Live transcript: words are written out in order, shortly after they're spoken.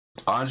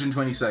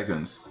120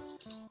 seconds.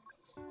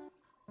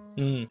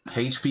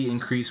 HP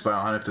increased by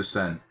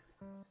 100%.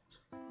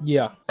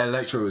 Yeah.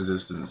 Electro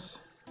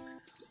resistance.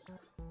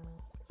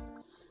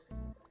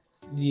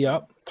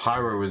 Yep.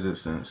 Pyro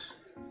resistance.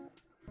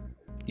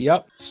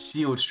 Yep.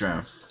 Shield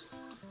strength.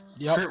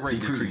 Yep. Crit rate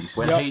decrease.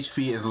 When Yep.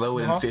 HP is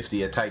lower than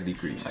 50, attack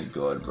decrease. My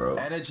god, bro.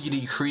 Energy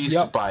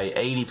decreased by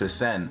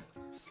 80%.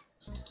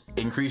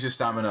 Increase your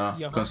stamina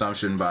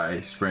consumption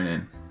by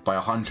sprinting by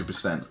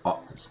 100%.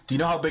 Do you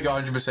know how big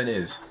 100%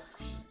 is?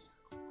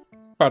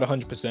 About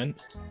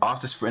 100%.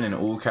 After sprinting,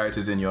 all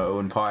characters in your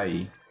own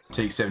party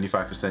take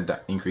 75%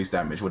 increased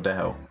damage. What the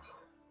hell?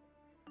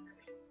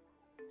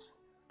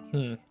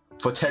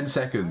 For 10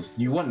 seconds.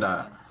 You want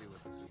that?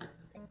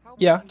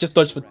 Yeah, just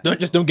dodge for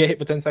don't get hit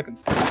for 10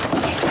 seconds.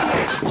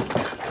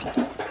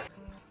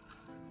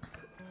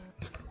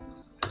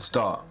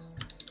 Start.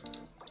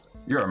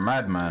 You're a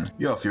madman.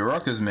 You're off your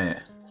rockers, mate.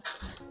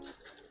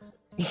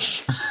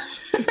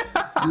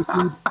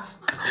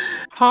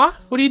 Huh?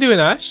 What are you doing,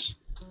 Ash?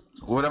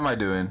 What am I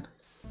doing?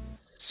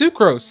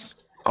 Sucrose.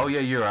 Oh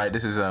yeah, you're right.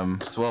 This is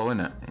swell, isn't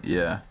it?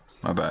 Yeah,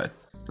 my bad.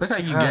 Look how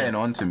you getting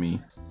onto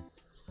me.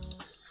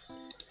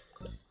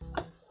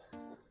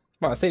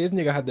 Wow, I say this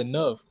nigga had the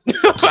nerve.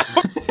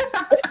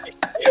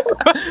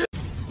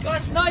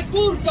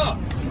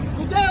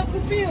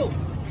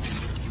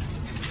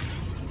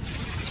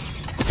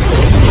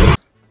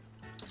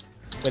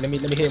 Wait, let me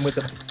hit him with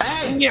the.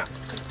 Hey! Yeah.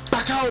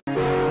 Back out!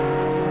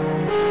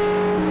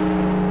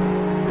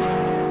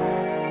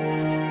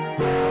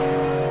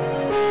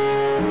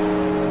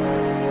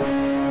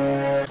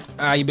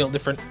 Ah, you built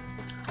different.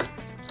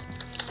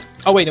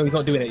 Oh wait, no, he's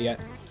not doing it yet.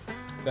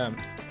 Damn.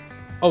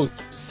 Oh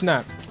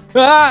snap!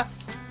 Ah!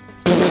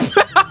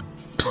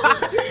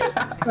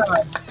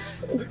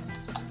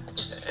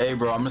 Hey,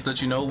 bro, I'm just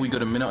let you know we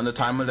got a minute on the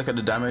timer. Look at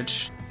the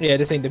damage. Yeah,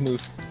 this ain't the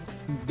move.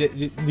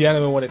 The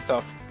anime one is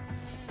tough.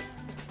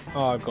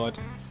 Oh god.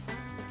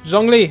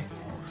 Zhongli!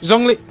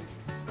 Zhongli!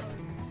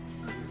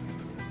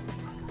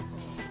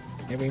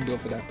 Yeah, we can go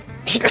for that.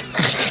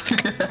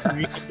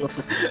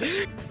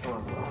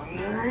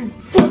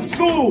 Fuck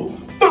school!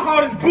 Fuck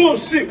all this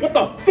bullshit! What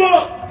the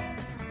fuck?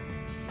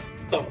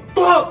 The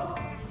fuck?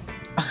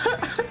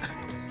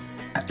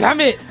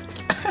 Damn it!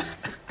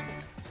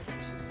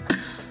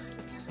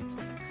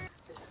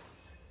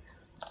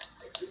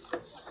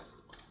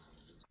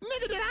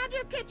 Nigga, did I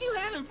just catch you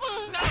having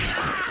fun?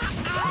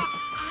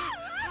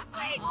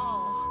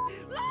 Oh,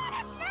 Lord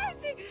have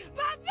mercy,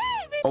 my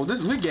baby! Oh,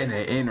 we're getting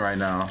it in right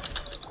now.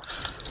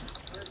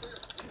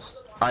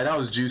 Alright, that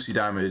was juicy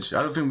damage.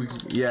 I don't think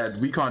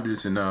we can't do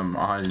this in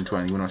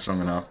 120. We're not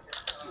strong enough.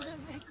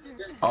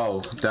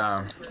 Oh,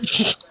 damn.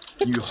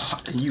 You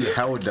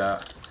held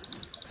that.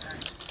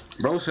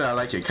 Bro said I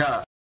like your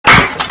cat.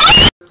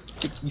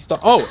 You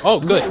stop. Oh,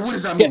 good. What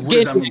does that move? What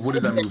does that move? What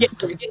does that move?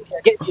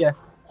 Get here.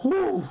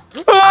 Ooh.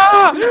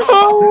 Ah!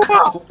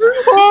 Oh! No.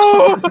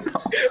 Oh! No.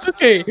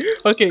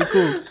 Okay,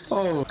 cool.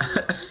 Oh.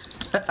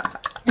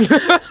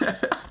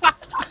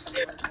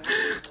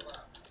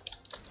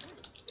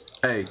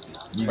 Hey,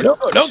 you don't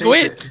go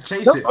in.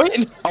 Chase Don't it. go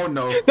in. Oh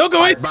no. Don't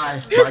go in.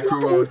 Bye, crew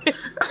mode.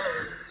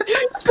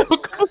 Don't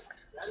go.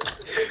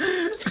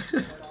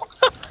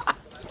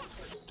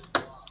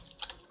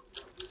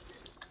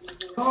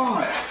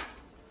 God.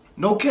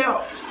 No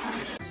cap.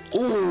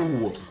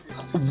 Ooh.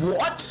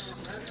 What?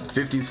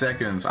 15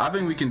 seconds. I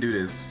think we can do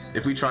this.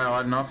 If we try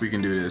hard enough, we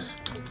can do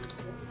this.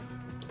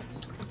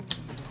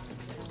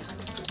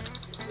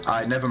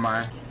 Alright, never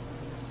mind.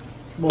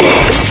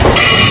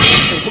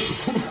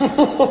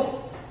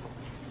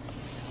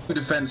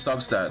 Defense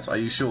substats, are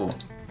you sure?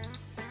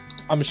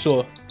 I'm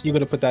sure. You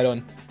gotta put that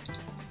on.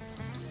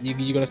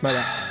 You gotta smell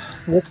that.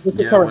 What's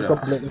the Yeah, current whatever.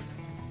 complete?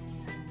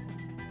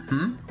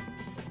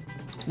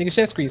 Nigga,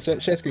 share screen.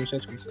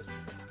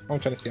 I'm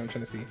trying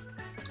to see.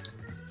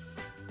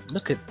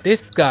 Look at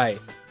this guy.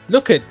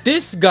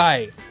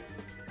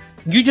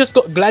 You just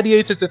got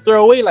gladiators to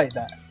throw away like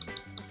that.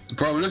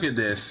 Bro, look at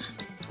this.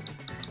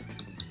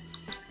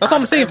 That's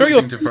what I'm saying. Throw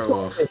your to throw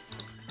off.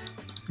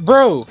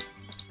 Bro.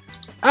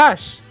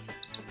 Ash.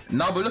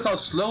 No, but look how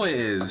slow it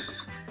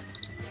is.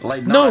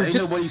 Like, No, ain't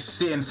just- nobody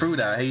sitting through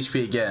that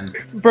HP again.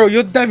 Bro,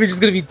 your damage is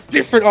gonna be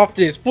different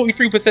after this.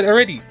 43%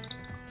 already.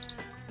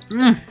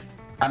 And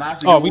I have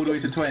to go all the way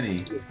to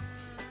 20.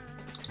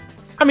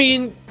 I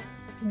mean,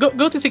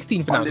 go to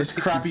 16 for now. On this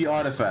crappy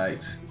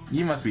artifact.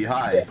 You must be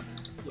high.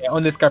 Yeah,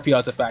 on this crappy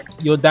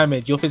artifact, your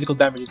physical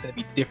damage is gonna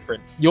be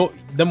different.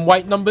 Them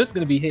white numbers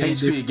gonna be hitting.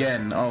 HP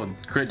again. Oh,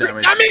 crit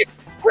damage. Damn it!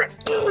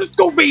 Let's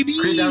go, baby!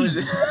 Crit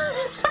damage.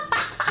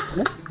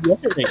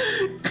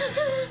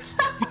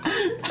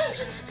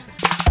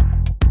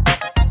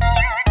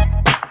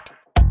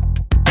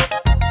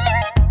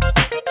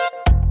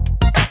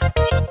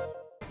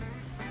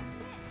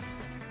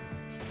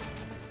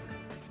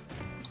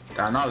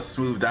 Damn, that was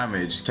smooth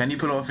damage. Can you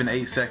pull it off in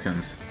 8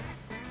 seconds?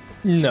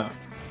 No.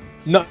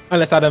 Not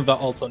unless I don't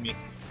have ult on me.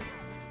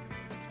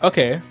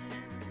 Okay.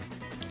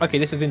 Okay,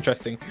 this is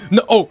interesting.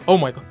 No, oh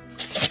my god.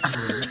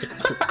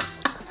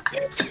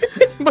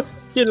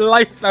 fucking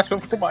life flash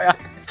before my eye.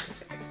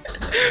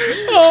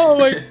 Oh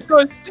my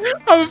god,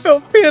 I haven't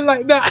felt fear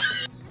like that.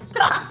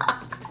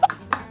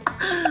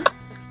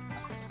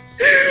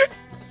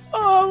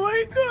 Oh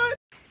my god.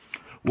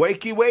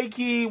 Wakey,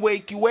 wakey,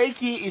 wakey,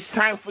 wakey. It's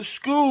time for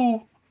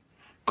school.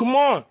 Come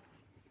on.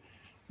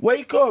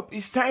 Wake up.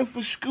 It's time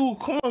for school.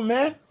 Come on,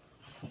 man.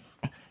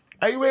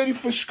 Are you ready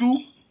for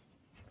school?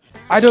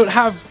 I don't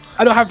have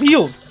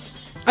heels.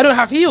 I don't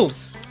have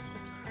heels.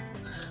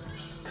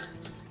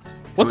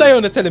 What's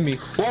Diona telling me?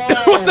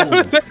 What's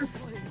Diona telling me?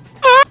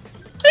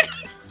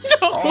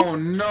 No. Oh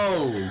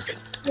no!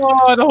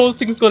 Oh, the whole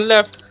thing's gone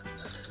left.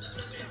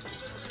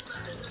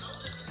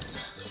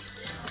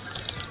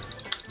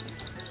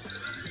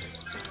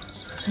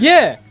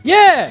 Yeah.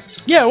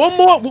 One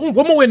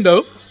more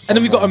window, and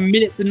then we got a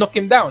minute to knock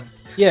him down.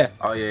 Yeah.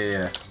 Oh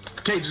yeah.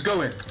 Okay, just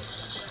go in.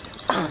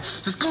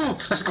 Just go.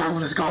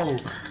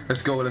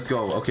 Let's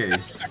go. Okay. I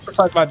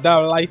sacrificed my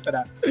damn life for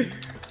that.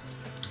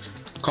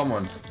 Come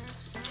on.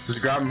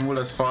 Just grab him all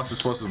as fast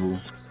as possible.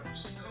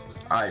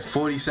 Alright,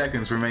 40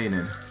 seconds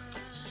remaining.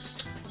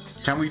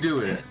 Can we do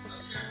it?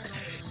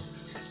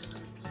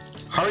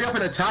 Hurry up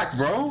and attack,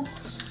 bro.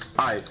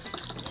 Alright.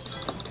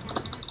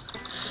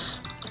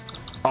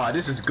 Oh,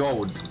 this is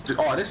gold.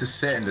 Oh, this is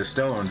set in the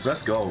stones.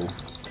 Let's go.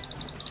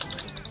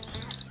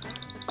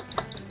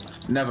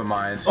 Never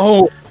mind.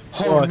 Oh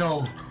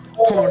no.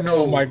 Oh no.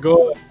 Oh my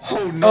god.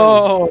 Oh no.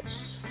 Oh.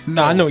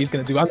 Nah, I know what he's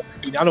gonna do. I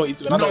know what he's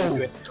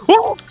doing.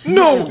 Oh,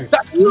 no!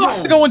 That's the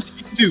last thing I wanted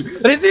you to do.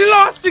 That is the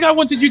last thing I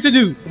wanted you to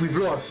do. We've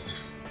lost.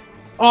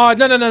 Oh,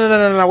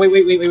 no. Wait.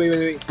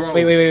 Bro,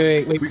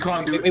 Wait. We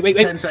can't do it. Wait.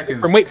 10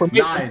 seconds. Wait for him.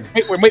 9.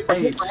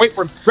 Wait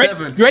for him.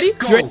 7. You ready?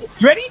 Go. You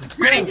ready?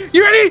 You ready?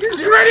 Go.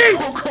 You ready?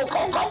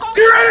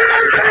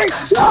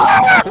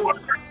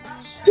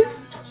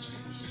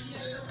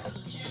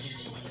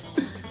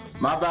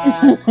 My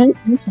bad.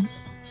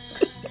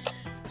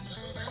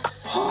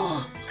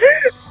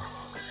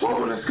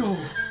 Oh, let's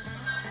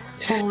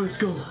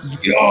go.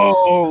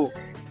 Yo!